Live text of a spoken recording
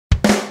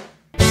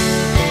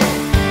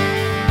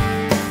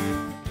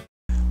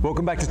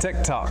Welcome back to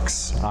Tech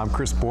Talks. I'm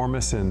Chris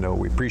Bormes, and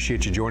we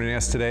appreciate you joining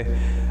us today.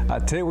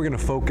 Today we're going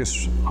to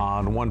focus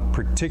on one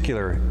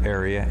particular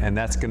area, and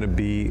that's going to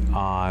be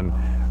on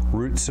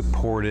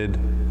root-supported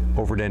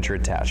overdenture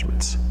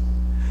attachments.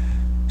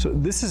 So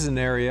this is an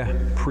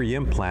area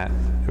pre-implant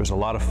there's a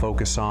lot of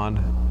focus on.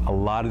 A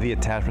lot of the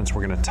attachments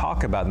we're going to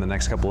talk about in the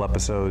next couple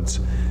episodes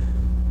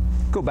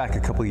go back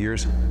a couple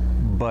years,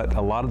 but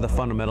a lot of the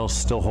fundamentals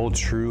still hold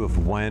true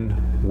of when,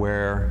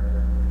 where,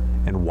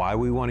 and why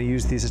we want to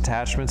use these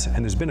attachments.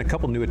 And there's been a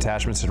couple new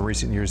attachments in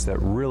recent years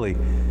that really,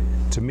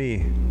 to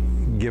me,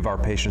 give our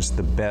patients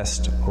the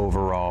best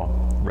overall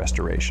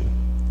restoration.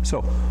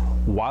 So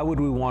why would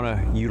we want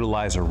to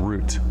utilize a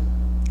root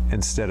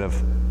instead of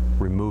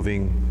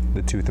removing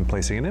the tooth and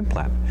placing an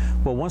implant?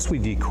 Well, once we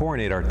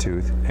decoronate our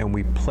tooth and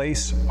we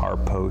place our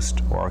post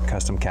or our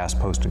custom cast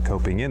post and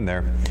coping in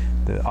there,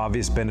 the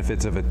obvious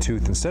benefits of a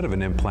tooth instead of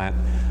an implant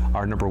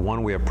are: number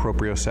one, we have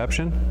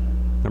proprioception.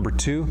 Number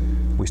two,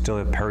 we still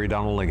have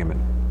periodontal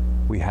ligament.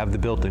 We have the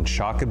built-in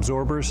shock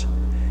absorbers,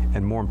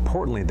 and more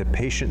importantly, the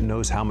patient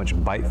knows how much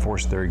bite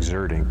force they're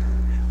exerting.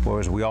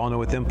 Whereas we all know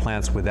with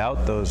implants,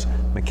 without those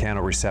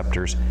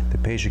mechanoreceptors, the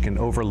patient can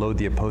overload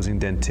the opposing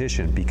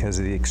dentition because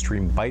of the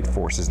extreme bite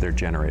forces they're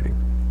generating.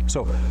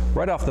 So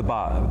right off the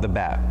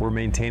bat, we're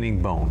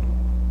maintaining bone.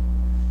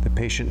 The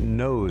patient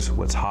knows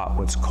what's hot,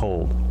 what's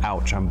cold.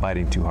 Ouch, I'm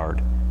biting too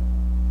hard.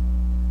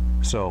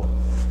 So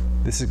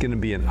this is going to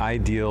be an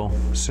ideal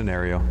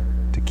scenario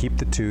to keep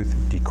the tooth,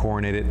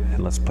 decoronate it,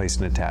 and let's place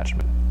an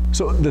attachment.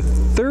 So the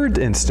third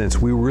instance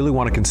we really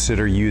want to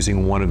consider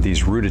using one of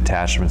these root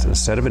attachments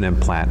instead of an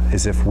implant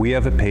is if we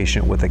have a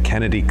patient with a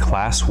Kennedy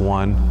Class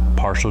 1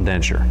 partial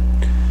denture.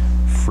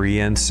 Free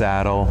end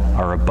saddle,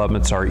 our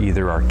abutments are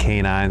either our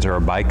canines or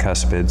our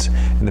bicuspids,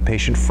 and the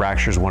patient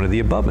fractures one of the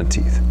abutment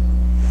teeth.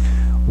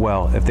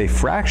 Well, if they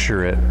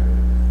fracture it,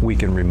 we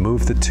can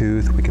remove the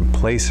tooth, we can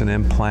place an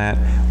implant,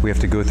 we have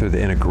to go through the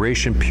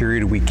integration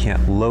period, we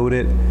can't load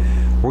it.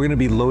 We're going to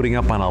be loading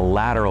up on a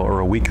lateral or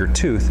a weaker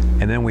tooth,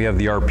 and then we have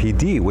the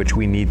RPD, which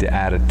we need to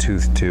add a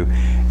tooth to,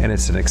 and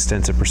it's an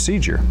extensive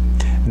procedure.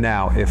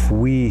 Now, if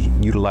we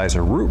utilize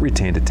a root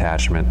retained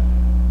attachment,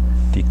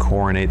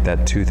 decoronate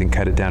that tooth and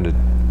cut it down to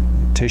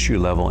tissue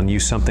level and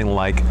use something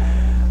like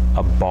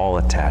a ball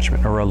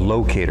attachment or a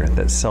locator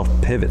that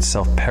self-pivots,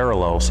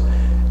 self-parallels,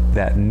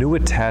 that new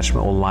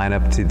attachment will line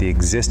up to the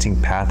existing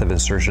path of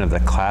insertion of the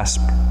clasp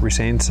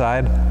retained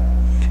side.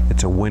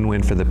 It's a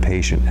win-win for the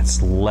patient.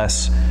 It's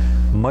much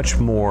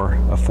more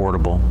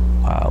affordable,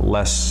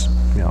 less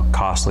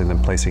costly than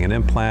placing an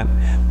implant.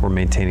 We're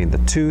maintaining the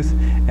tooth,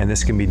 and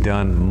this can be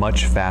done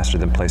much faster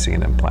than placing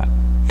an implant.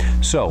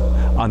 So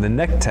on the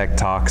next Tech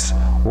Talks,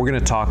 we're going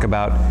to talk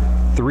about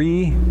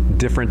 3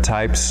 different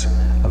types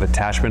of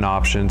attachment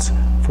options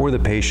for the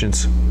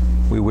patients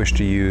we wish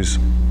to use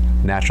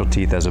natural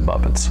teeth as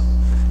abutments.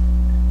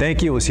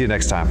 Thank you. We'll see you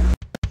next time.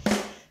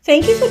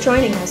 Thank you for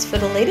joining us for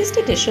the latest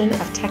edition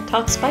of Tech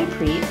Talks by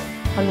PREAT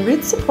on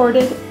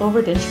root-supported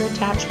overdenture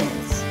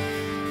attachments.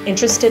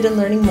 Interested in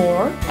learning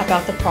more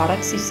about the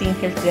products you've seen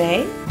here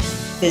today?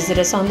 Visit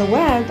us on the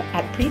web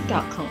at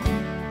preat.com.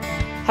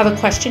 Have a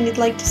question you'd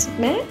like to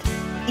submit?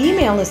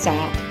 Email us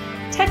at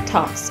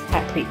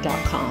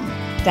techtalks@preat.com.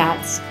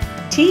 That's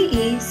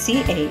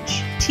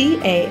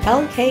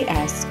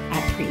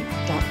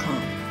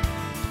TECHTALKS@preat.com.